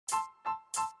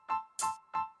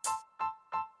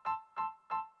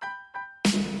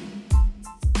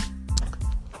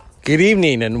Good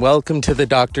evening and welcome to the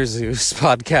Dr. Zeus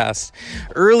podcast.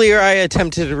 Earlier I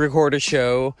attempted to record a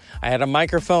show. I had a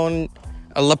microphone,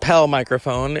 a lapel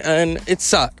microphone, and it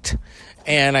sucked.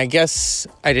 And I guess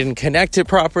I didn't connect it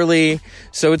properly,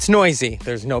 so it's noisy.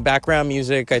 There's no background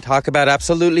music. I talk about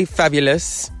absolutely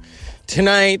fabulous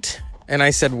tonight, and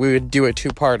I said we would do a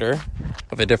two-parter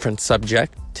of a different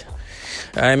subject.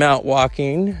 I'm out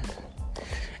walking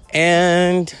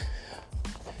and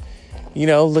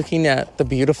looking at the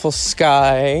beautiful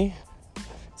sky.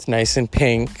 It's nice and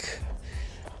pink.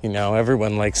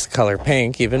 Everyone likes the color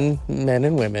pink, even men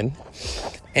and women.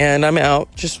 And I'm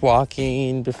out just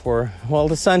walking before,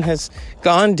 the sun has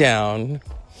gone down.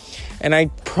 And I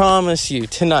promise you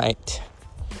tonight,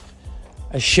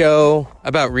 a show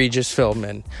about Regis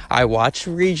Philbin. I watched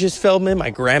Regis Philbin.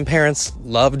 My grandparents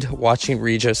loved watching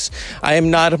Regis. I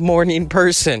am not a morning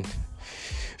person.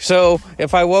 So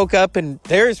if I woke up and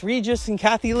there's Regis and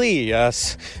Kathy Lee,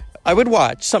 yes, I would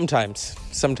watch sometimes.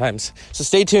 So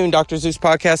stay tuned, Dr. Zeus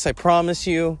podcast. I promise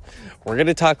you, we're going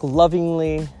to talk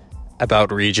lovingly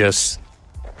about Regis.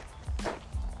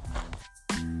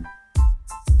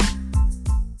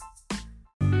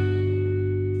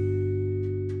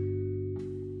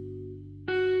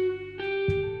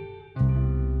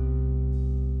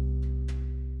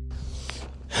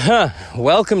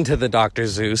 Welcome to the Dr.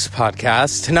 Zeus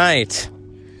podcast. Tonight,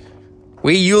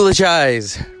 we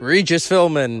eulogize Regis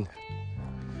Philbin.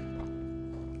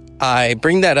 I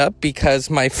bring that up because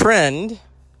my friend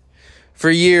for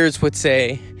years would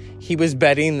say he was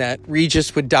betting that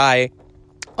Regis would die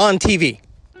on TV.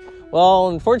 Well,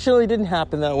 unfortunately, it didn't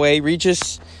happen that way.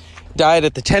 Regis died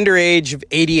at the tender age of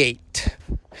 88.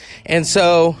 And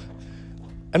so,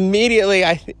 immediately,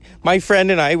 my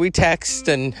friend and I, we text,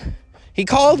 and he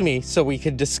called me so we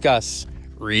could discuss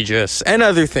Regis and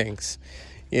other things.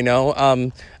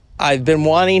 I've been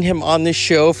wanting him on this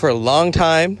show for a long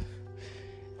time.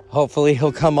 Hopefully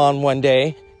he'll come on one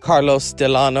day. Carlos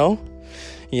Delano.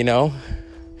 It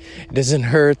doesn't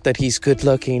hurt that he's good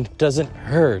looking. It doesn't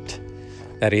hurt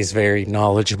that he's very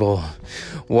knowledgeable.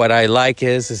 What I like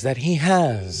is that he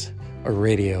has a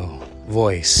radio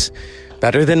voice.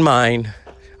 Better than mine.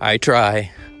 I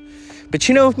try. But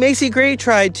Macy Gray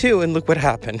tried too, and look what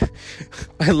happened.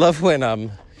 I love when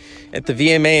at the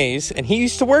VMAs, and he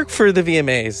used to work for the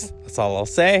VMAs, that's all I'll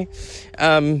say.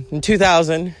 In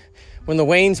 2000, when the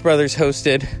Wayans brothers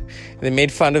hosted, they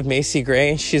made fun of Macy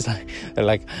Gray. They're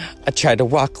like, I tried to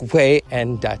walk away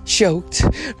and I choked.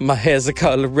 My hair's a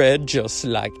color red, just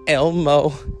like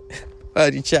Elmo.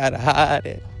 But you try to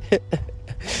hide it.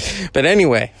 But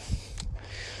anyway,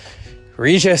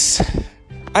 Regis.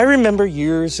 I remember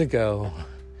years ago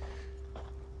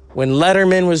when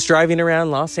Letterman was driving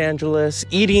around Los Angeles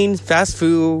eating fast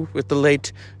food with the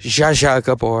late Zsa Zsa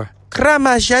Gabor.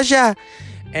 Krama Zsa Zsa.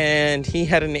 And he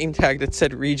had a name tag that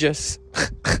said Regis.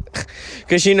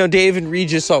 Because, Dave and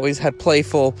Regis always had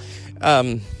playful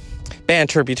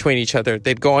banter between each other.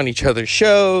 They'd go on each other's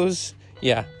shows.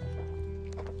 Yeah.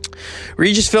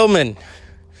 Regis Philbin.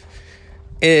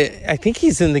 I think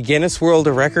he's in the Guinness World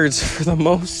of Records for the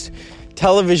most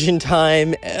television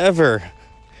time ever.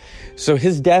 So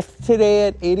his death today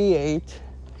at 88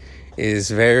 is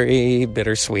very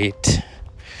bittersweet.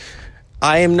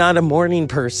 I am not a morning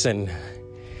person.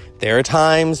 There are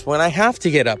times when I have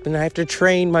to get up and I have to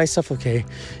train myself. Okay,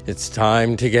 it's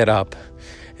time to get up.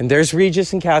 And there's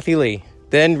Regis and Kathy Lee.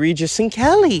 Then Regis and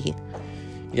Kelly.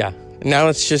 Yeah, now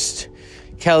it's just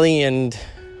Kelly and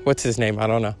what's his name? I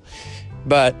don't know.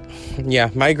 But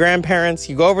yeah, my grandparents,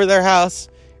 you go over their house,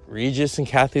 Regis and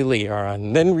Kathy Lee are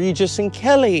on. Then Regis and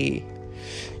Kelly.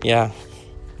 Yeah.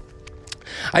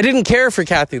 I didn't care for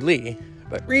Kathy Lee,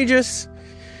 but Regis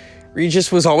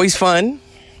was always fun.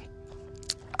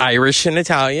 Irish and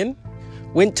Italian.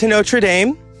 Went to Notre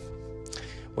Dame.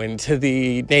 Went to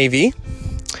the Navy.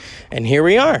 And here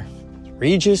we are.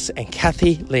 Regis and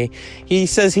Kathy Lee. He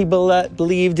says he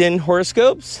believed in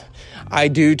horoscopes. I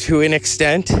do to an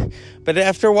extent. But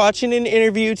after watching an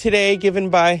interview today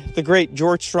given by the great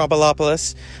George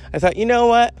Stroumboulopoulos, I thought, you know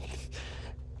what?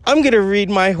 I'm going to read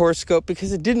my horoscope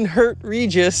because it didn't hurt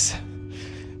Regis.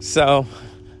 So,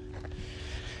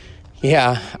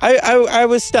 yeah, I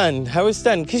was stunned.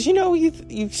 Because,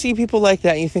 you see people like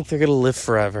that and you think they're going to live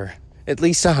forever. At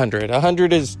least 100.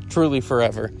 100 is truly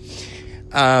forever.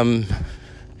 But,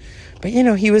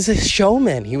 he was a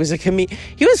showman. He was a comedian.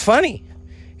 He was funny.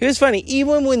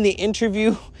 Even when the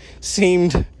interview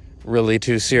seemed really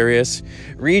too serious,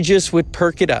 Regis would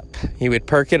perk it up. He would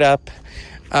perk it up.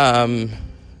 I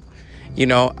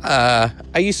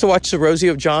used to watch the Rosie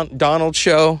O'Donnell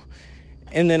show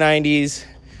in the 90s.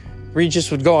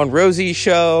 Regis would go on Rosie's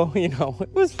show. You know,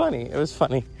 it was funny.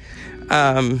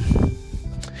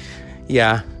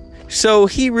 Yeah. So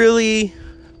he really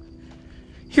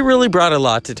brought a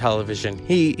lot to television.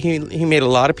 He made a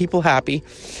lot of people happy.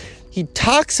 He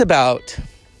talks about,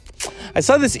 I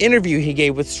saw this interview he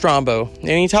gave with Strombo, and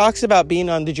he talks about being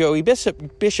on the Joey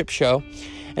Bishop show,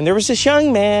 and there was this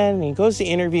young man, and he goes to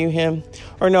interview him,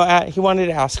 he wanted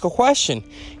to ask a question.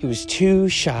 He was too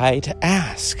shy to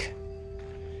ask.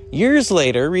 Years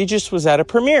later, Regis was at a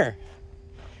premiere,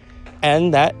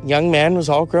 and that young man was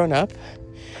all grown up,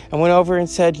 and went over and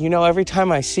said, you know, every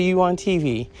time I see you on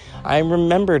TV, I'm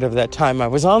remembered of that time I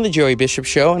was on the Joey Bishop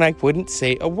show and I wouldn't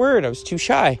say a word. I was too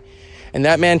shy. And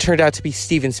that man turned out to be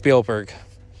Steven Spielberg.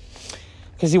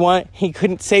 Because he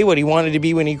couldn't say what he wanted to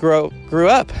be when he grew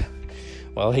up.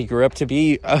 Well, he grew up to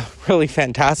be a really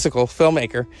fantastical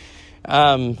filmmaker.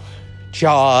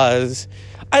 Jaws.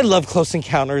 I love Close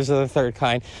Encounters of the Third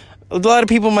Kind. A lot of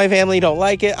people in my family don't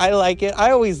like it. I like it.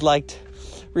 I always liked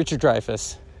Richard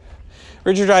Dreyfuss.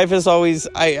 Richard Dreyfuss always,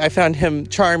 I found him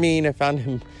charming. I found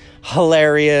him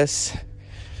hilarious.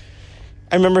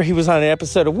 I remember he was on an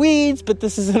episode of Weeds, but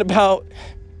this isn't about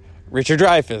Richard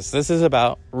Dreyfuss. This is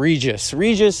about Regis.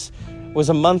 Regis was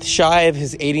a month shy of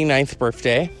his 89th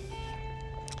birthday.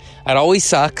 That always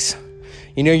sucks.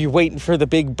 You know, you're waiting for the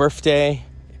big birthday.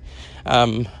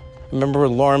 I remember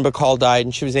when Lauren Bacall died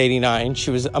and she was 89. She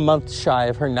was a month shy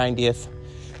of her 90th.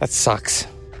 That sucks.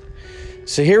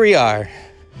 So here we are.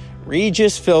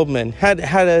 Regis Philbin had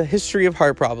a history of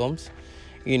heart problems,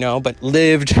 you know, but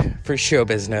lived for show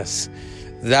business.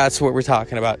 That's what we're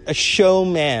talking about. A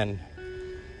showman.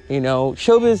 You know,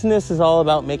 show business is all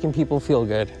about making people feel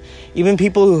good. Even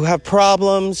people who have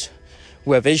problems,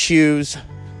 who have issues,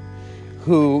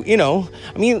 who, you know,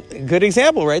 I mean, a good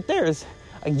example right there is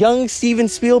a young Steven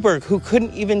Spielberg who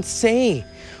couldn't even say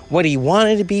what he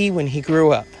wanted to be when he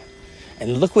grew up.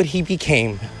 And look what he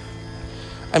became.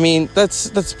 I mean,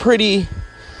 that's pretty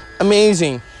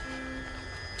amazing.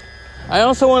 I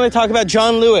also want to talk about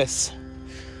John Lewis.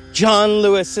 John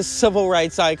Lewis, a civil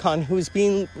rights icon who's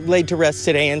being laid to rest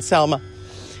today in Selma.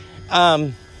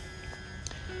 I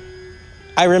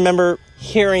remember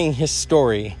hearing his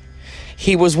story.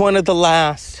 He was one of the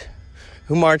last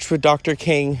who marched with Dr.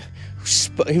 King.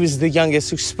 He was the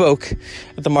youngest who spoke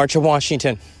at the March of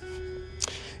Washington.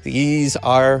 These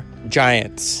are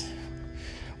giants.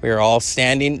 We are all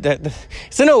standing.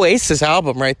 It's an Oasis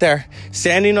album right there.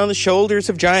 Standing on the shoulders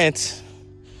of giants.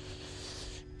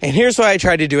 And here's what I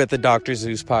tried to do at the Dr.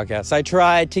 Zeus podcast. I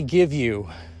tried to give you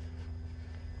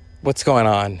what's going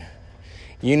on.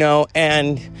 You know,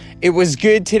 and it was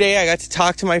good today. I got to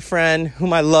talk to my friend,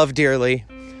 whom I love dearly,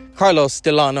 Carlos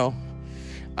Delano.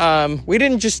 We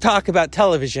didn't just talk about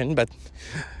television, but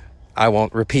I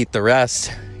won't repeat the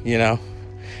rest, you know.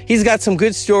 He's got some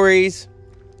good stories.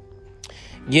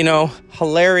 You know,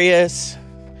 hilarious.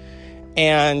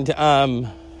 And,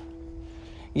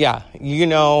 yeah, you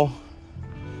know,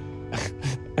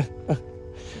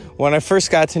 when I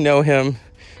first got to know him,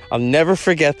 I'll never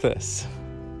forget this.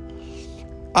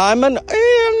 I'm not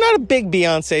a big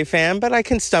Beyonce fan, but I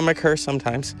can stomach her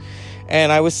sometimes.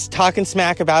 And I was talking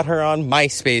smack about her on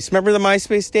MySpace. Remember the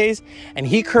MySpace days? And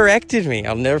he corrected me.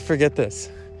 I'll never forget this.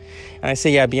 And I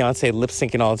say, yeah, Beyonce lip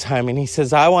syncing all the time. And he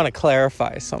says, I want to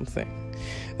clarify something.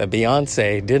 That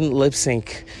Beyonce didn't lip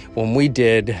sync when we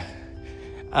did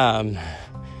the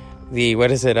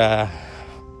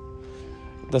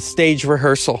stage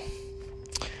rehearsal,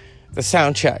 the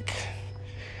sound check.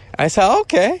 I said,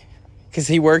 okay, because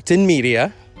he worked in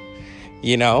media,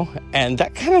 you know, and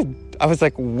that kind of, I was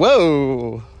like,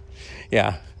 whoa,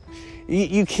 yeah,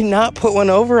 you cannot put one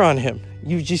over on him.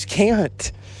 You just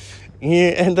can't.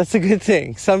 Yeah, and that's a good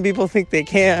thing. Some people think they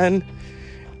can,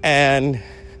 and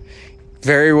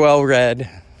very well read.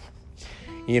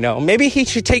 You know, maybe he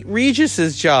should take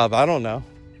Regis's job. I don't know.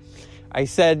 I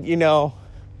said, you know,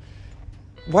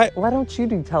 why don't you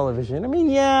do television? I mean,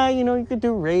 yeah, you know, you could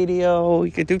do radio,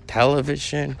 you could do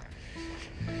television.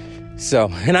 So,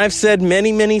 and I've said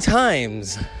many, many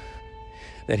times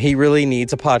that he really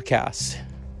needs a podcast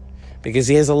because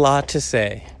he has a lot to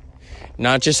say.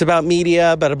 Not just about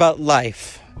media, but about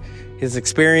life, his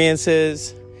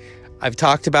experiences. I've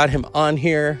talked about him on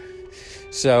here.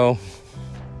 So,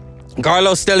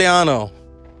 Carlos Delano,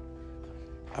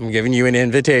 I'm giving you an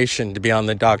invitation to be on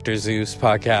the Dr. Zeus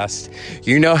podcast.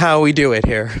 You know how we do it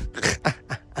here.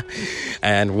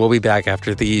 And we'll be back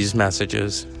after these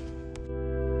messages.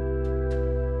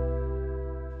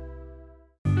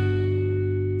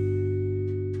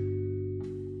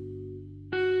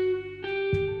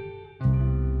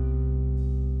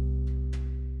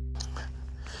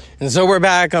 And so we're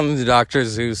back on the Dr.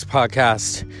 Zeus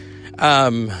podcast.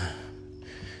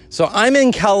 So I'm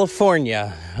in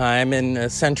California. I'm in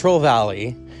the Central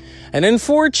Valley. And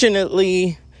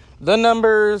unfortunately, the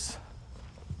numbers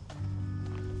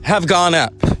have gone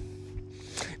up.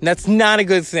 And that's not a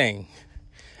good thing.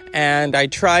 And I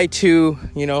try to,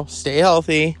 stay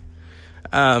healthy.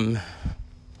 Kind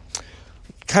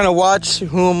of watch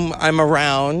whom I'm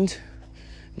around,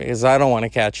 because I don't want to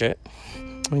catch it,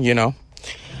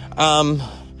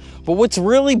 But what's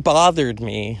really bothered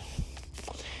me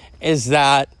is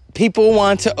that people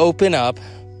want to open up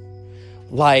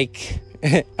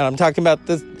and I'm talking about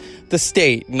the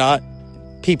state, not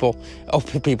people.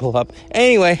 Open people up.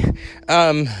 Anyway,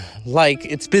 like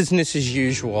it's business as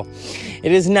usual.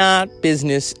 It is not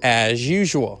business as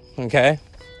usual, okay?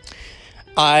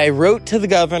 I wrote to the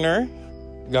Governor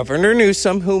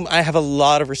Newsom, whom I have a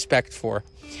lot of respect for.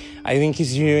 I think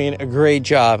he's doing a great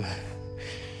job.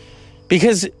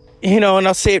 Because, and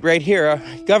I'll say it right here,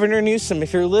 Governor Newsom,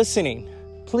 if you're listening,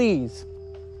 please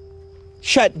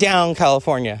shut down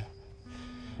California.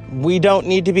 We don't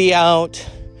need to be out.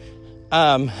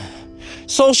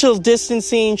 Social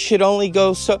distancing should only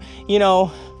go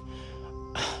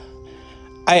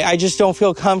I just don't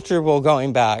feel comfortable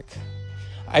going back.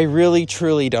 I really,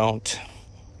 truly don't.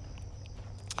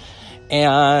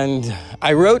 And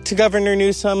I wrote to Governor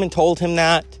Newsom and told him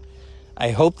that.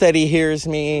 I hope that he hears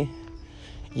me.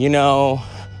 It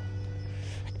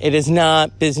is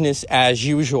not business as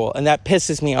usual. And that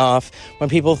pisses me off when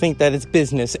people think that it's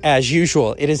business as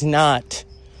usual. It is not.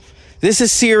 This is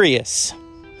serious.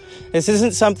 This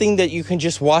isn't something that you can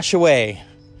just wash away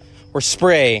or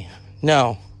spray.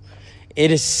 No,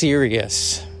 it is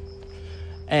serious.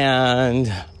 And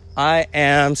I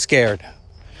am scared.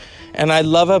 And I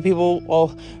love how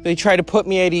people, they try to put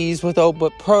me at ease with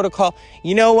but protocol.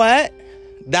 You know what?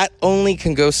 That only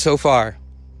can go so far.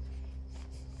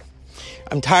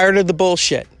 I'm tired of the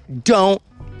bullshit. Don't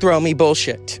throw me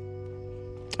bullshit.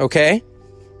 Okay?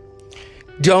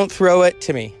 Don't throw it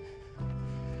to me.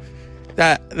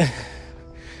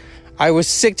 I was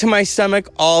sick to my stomach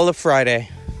all of Friday.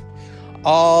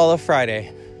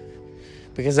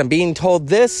 Because I'm being told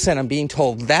this and I'm being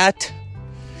told that.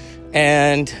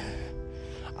 And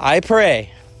I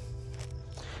pray.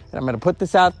 And I'm going to put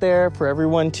this out there for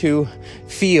everyone to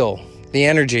feel the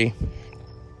energy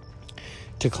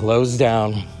to close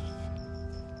down.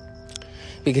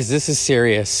 Because this is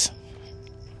serious.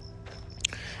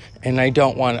 And I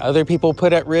don't want other people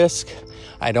put at risk.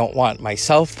 I don't want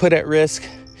myself put at risk.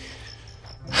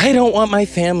 I don't want my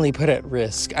family put at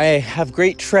risk. I have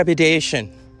great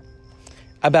trepidation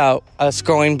about us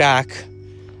going back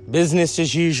business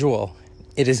as usual.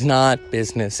 It is not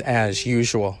business as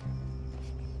usual.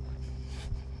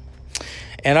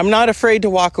 And I'm not afraid to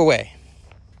walk away.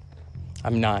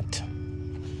 I'm not.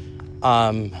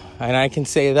 And I can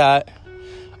say that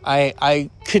I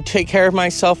could take care of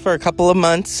myself for a couple of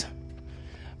months.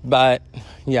 But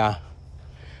yeah,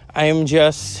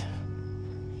 this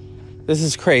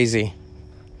is crazy.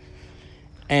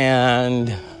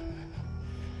 And,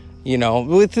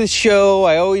 with this show,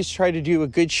 I always try to do a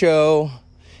good show,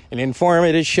 an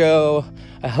informative show,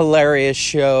 a hilarious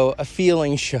show, a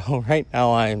feeling show. Right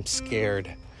now, I'm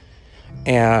scared.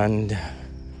 And,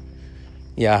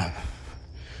 yeah.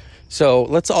 So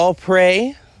let's all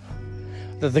pray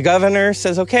that the governor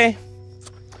says, okay,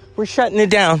 we're shutting it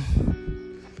down.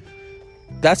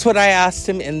 That's what I asked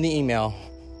him in the email.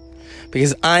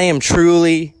 Because I am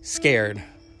truly scared.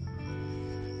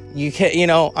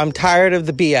 I'm tired of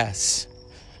the BS.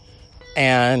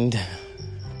 And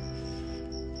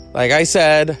like I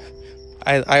said,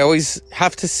 I always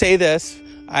have to say this.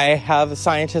 I have a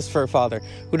scientist for a father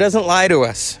who doesn't lie to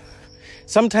us.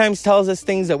 Sometimes tells us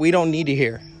things that we don't need to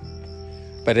hear.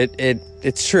 But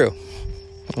it's true.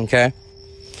 Okay?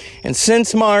 And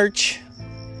since March,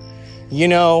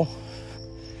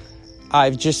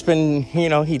 I've just been,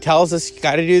 he tells us, you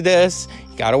got to do this,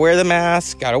 you got to wear the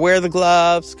mask, got to wear the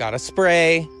gloves, got to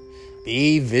spray,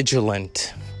 be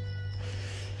vigilant.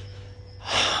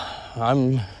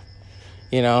 My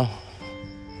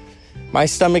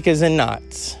stomach is in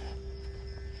knots.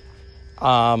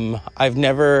 I've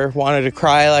never wanted to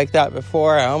cry like that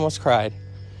before. I almost cried.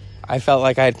 I felt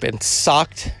like I'd been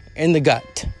socked in the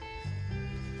gut.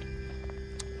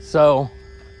 So,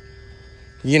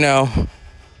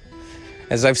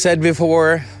 as I've said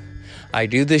before, I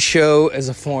do this show as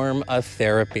a form of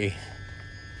therapy.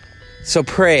 So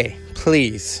pray,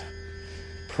 please.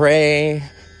 Pray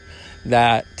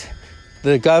that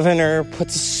the governor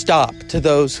puts a stop to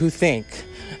those who think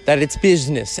that it's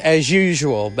business as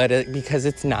usual, because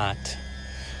it's not.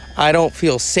 I don't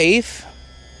feel safe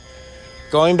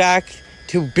going back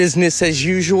to business as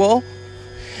usual.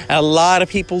 A lot of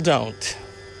people don't.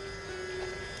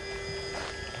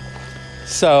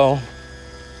 So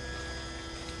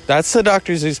that's the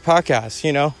Dr. Zeus podcast,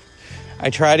 you know. I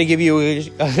try to give you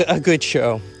a good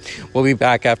show. We'll be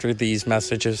back after these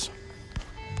messages.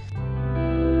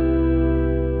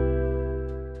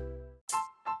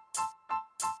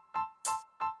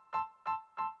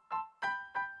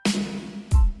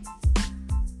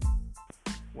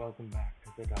 Welcome back to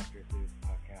the Dr. Zeus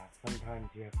podcast. Sometimes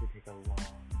you have to take a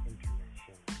long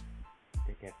intermission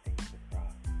to get things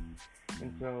across.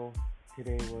 And so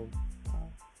today was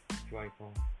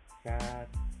joyful, sad,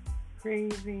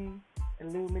 crazy,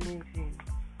 illuminating.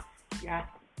 Yeah.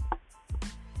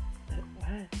 It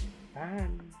was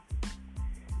fun.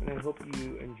 And I hope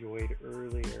you enjoyed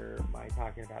earlier my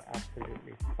talking about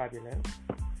Absolutely Fabulous.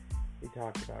 We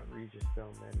talked about Regis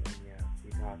Philbin, and yes,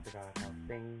 we talked about how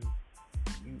things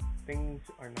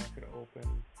are not going to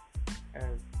open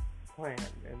as planned,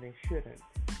 and they shouldn't.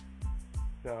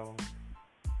 So,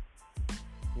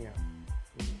 yeah,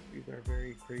 these are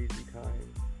very crazy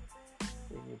times.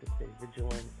 We need to stay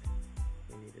vigilant.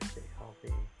 We need to stay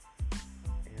healthy.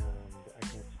 And I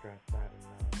can't stress that enough.